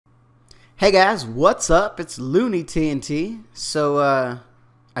Hey guys, what's up? It's Lo0nytnt. So,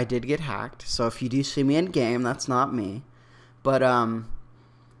 I did get hacked. So if you do see me in game, that's not me. But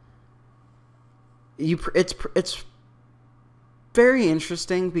it's very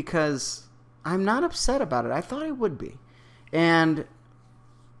interesting because I'm not upset about it. I thought I would be, and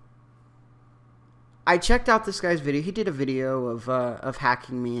I checked out this guy's video. He did a video of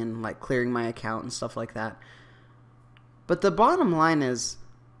hacking me and like clearing my account and stuff like that. But the bottom line is,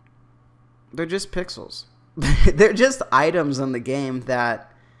 they're just pixels. They're just items in the game that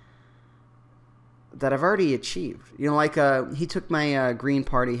I've already achieved. You know, like he took my green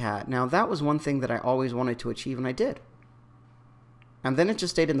party hat. Now that was one thing that I always wanted to achieve, and I did. And then it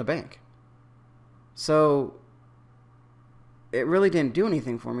just stayed in the bank. So it really didn't do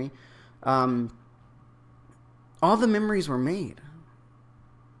anything for me. All the memories were made.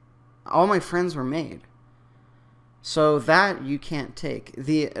 All my friends were made. So that you can't take.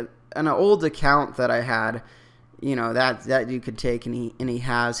 An old account that I had, you know, that you could take, and he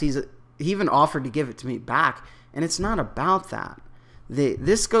has. He even offered to give it to me back, and it's not about that.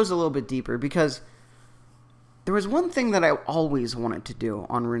 This goes a little bit deeper because there was one thing that I always wanted to do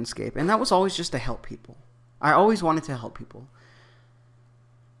on Runescape, and that was always just to help people. I always wanted to help people.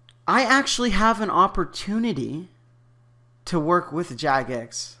 I actually have an opportunity to work with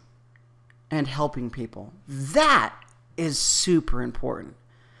Jagex and helping people. That is super important.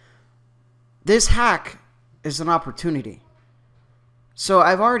 This hack is an opportunity. So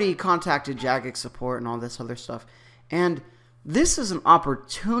I've already contacted Jagex support and all this other stuff. And this is an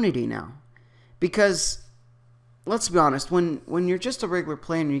opportunity now. Because, let's be honest, when you're just a regular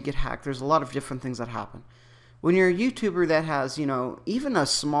player and you get hacked, there's a lot of different things that happen. When you're a YouTuber that has, you know, even a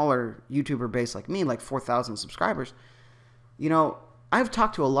smaller YouTuber base like me, like 4,000 subscribers, you know, I've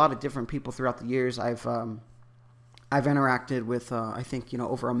talked to a lot of different people throughout the years. I've interacted with, I think, you know,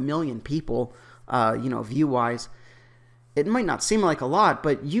 over 1 million people, you know, view-wise. It might not seem like a lot,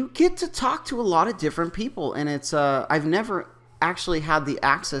 but you get to talk to a lot of different people, and it's, I've never actually had the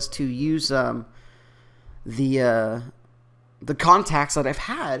access to use the contacts that I've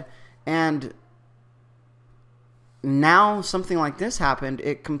had, and now something like this happened.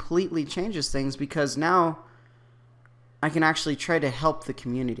 It completely changes things because now I can actually try to help the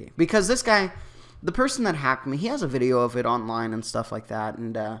community. Because this guy, the person that hacked me, he has a video of it online and stuff like that,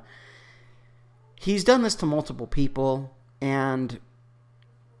 and he's done this to multiple people, and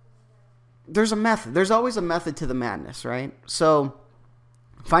there's a method. There's always a method to the madness, right? So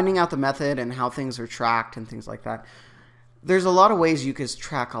finding out the method and how things are tracked and things like that, there's a lot of ways you could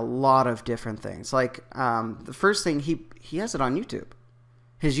track a lot of different things. Like the first thing, he has it on YouTube.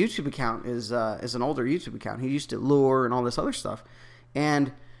 His YouTube account is an older YouTube account. He used to lure and all this other stuff,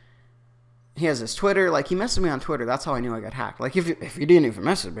 and he has his Twitter. Like, he messaged me on Twitter. That's how I knew I got hacked. Like, if he didn't even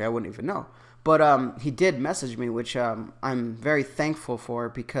message me, I wouldn't even know. But he did message me, which I'm very thankful for,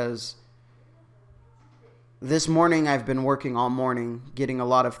 because this morning I've been working all morning, getting a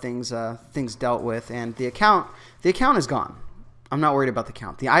lot of things dealt with, and the account is gone. I'm not worried about the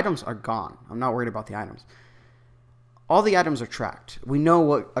account. The items are gone. I'm not worried about the items. All the items are tracked. We know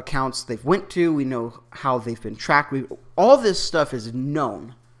what accounts they've went to. We know how they've been tracked. All this stuff is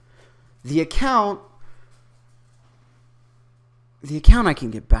known. The account I can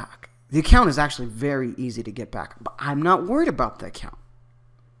get back. The account is actually very easy to get back, but I'm not worried about the account.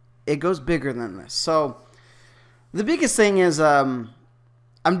 It goes bigger than this. So the biggest thing is I'm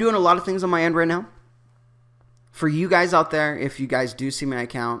doing a lot of things on my end right now. For you guys out there, if you guys do see my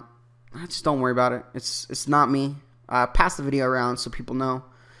account, just don't worry about it. It's not me. Pass the video around so people know.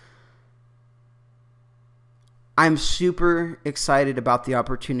 I'm super excited about the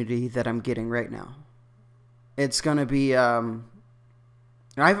opportunity that I'm getting right now. It's going to be, I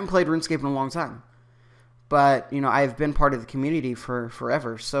haven't played RuneScape in a long time, but, you know, I've been part of the community for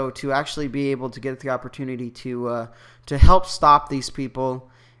forever. So to actually be able to get the opportunity to help stop these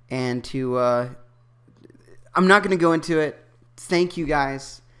people and to, I'm not going to go into it. Thank you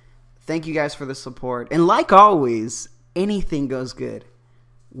guys. Thank you guys for the support. And like always, anything goes good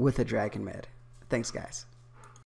with a Dragon Med. Thanks, guys.